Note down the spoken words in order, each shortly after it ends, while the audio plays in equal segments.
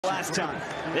Last time.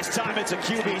 This time it's a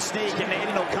QB sneak, and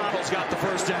Aidan O'Connell's got the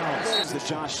first down. As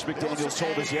Josh McDaniels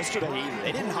told us yesterday,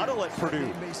 they didn't huddle at Purdue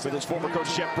with his former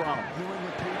coach, Shep Brown.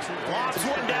 Lobs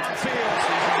one downfield.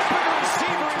 Open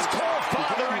receiver is Cole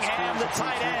Fotheringham, the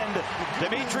tight end.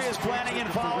 Dimitri is planning in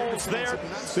fouls there.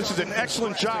 This is an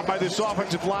excellent job by this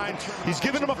offensive line. He's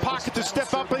given him a pocket to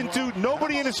step up into.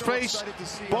 Nobody in his face.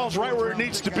 Ball's right where it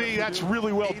needs to be. That's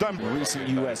really well done. Recent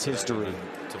U.S. history.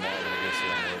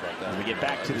 When we get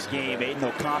back to this game, Aidan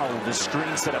O'Connell, the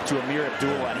screen set up to Amir Abdul,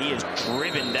 and he is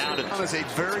driven down. It is a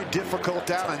very difficult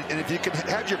down, and if you can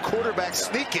have your quarterback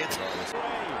sneak it.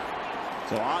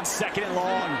 So on second and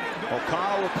long,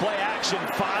 O'Connell with play action,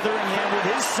 Fotheringham with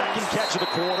his second catch of the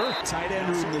quarter. Tight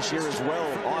end room this year as well.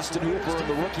 Austin Hooper and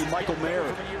the rookie Michael Mayer,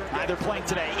 either playing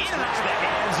today in and out of the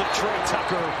hands of Trey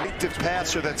Tucker. Active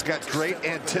passer that's got great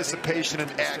anticipation and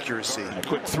accuracy. A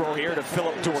quick throw here to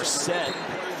Philip Dorsett.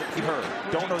 Her.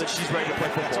 Don't know that she's ready to play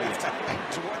football yet.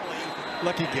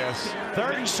 Lucky guess.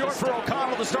 Third and short for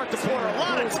O'Connell to start the quarter. A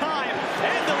lot of time,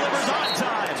 and delivers on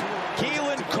time.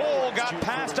 Keelan Cole got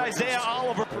past Isaiah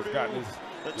Oliver. He's gotten his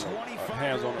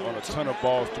hands on a ton of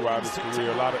balls throughout his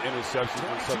career. A lot of interceptions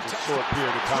in such a short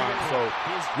period of time. So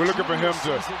we're looking for him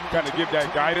to kind of give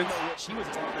that guidance.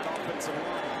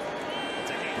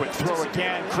 Quick throw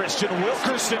again. Christian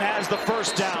Wilkerson has the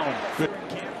first down.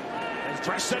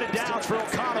 Fresh set of downs for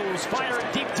O'Connell, who's firing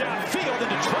deep downfield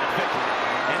into traffic.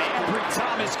 And Ambry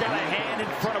Thomas got a hand in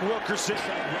front of Wilkerson.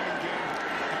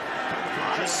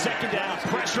 On a second down,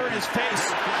 pressure in his face.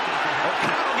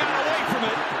 O'Connell got away from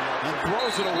it and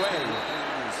throws it away.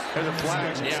 There's a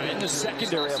flag. Yeah, in the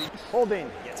secondary. Holding.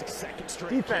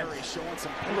 Defense.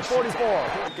 Number 44.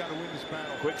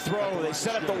 Quick throw. They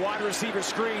set up the wide receiver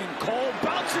screen. Cole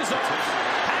bounces off.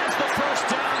 Has the first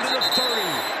down to the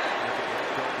 30.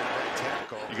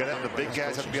 You got to have the big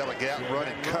guys have to be able to get out and run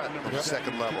and cut from the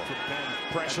second level.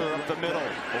 Pressure up the middle.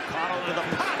 O'Connell into the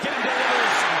pocket and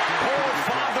delivers. Cole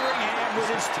Fotheringham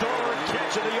with his third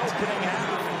catch of the opening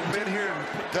half. Been here and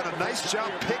done a nice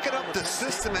job picking up the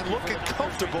system and looking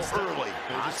comfortable early.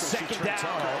 On second down.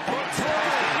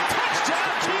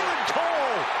 Touchdown, Keelan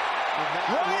Cole.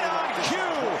 Right on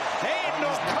cue. Aidan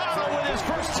O'Connell with his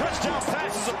first touchdown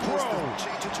pass as a pro.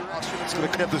 It's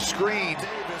going to have the screen.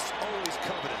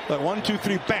 Like 1, 2,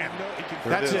 3, bam.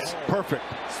 That's it. Perfect.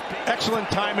 Excellent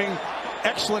timing.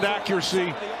 Excellent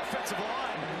accuracy.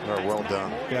 Well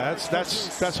done. Yeah,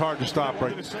 that's hard to stop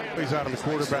right. He's out of the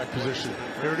quarterback position.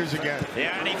 There it is again.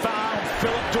 Yeah, and he found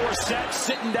Philip Dorsett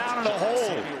sitting down in a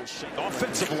hole.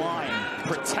 Offensive line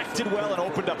protected well and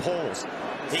opened up holes.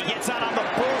 He gets out on the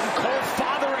boot, and Cole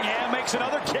Fotheringham makes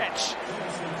another catch.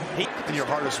 And your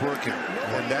hardest working,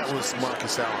 and that was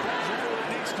Marcus Allen.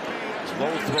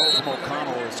 Low throw from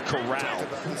O'Connell is corralled.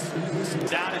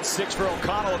 Down at 6 for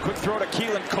O'Connell. A quick throw to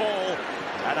Keelan Cole.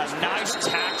 And a nice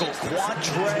tackle,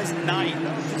 Quantrez Knight.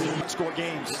 Score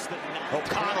games.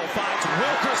 O'Connell finds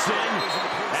Wilkerson.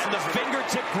 And the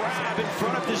fingertip grab in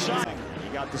front of Deshaun. He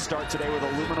got the start today with a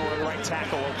Luminoid right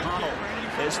tackle. O'Connell,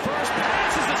 his first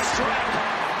pass is a strike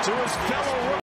to his fellow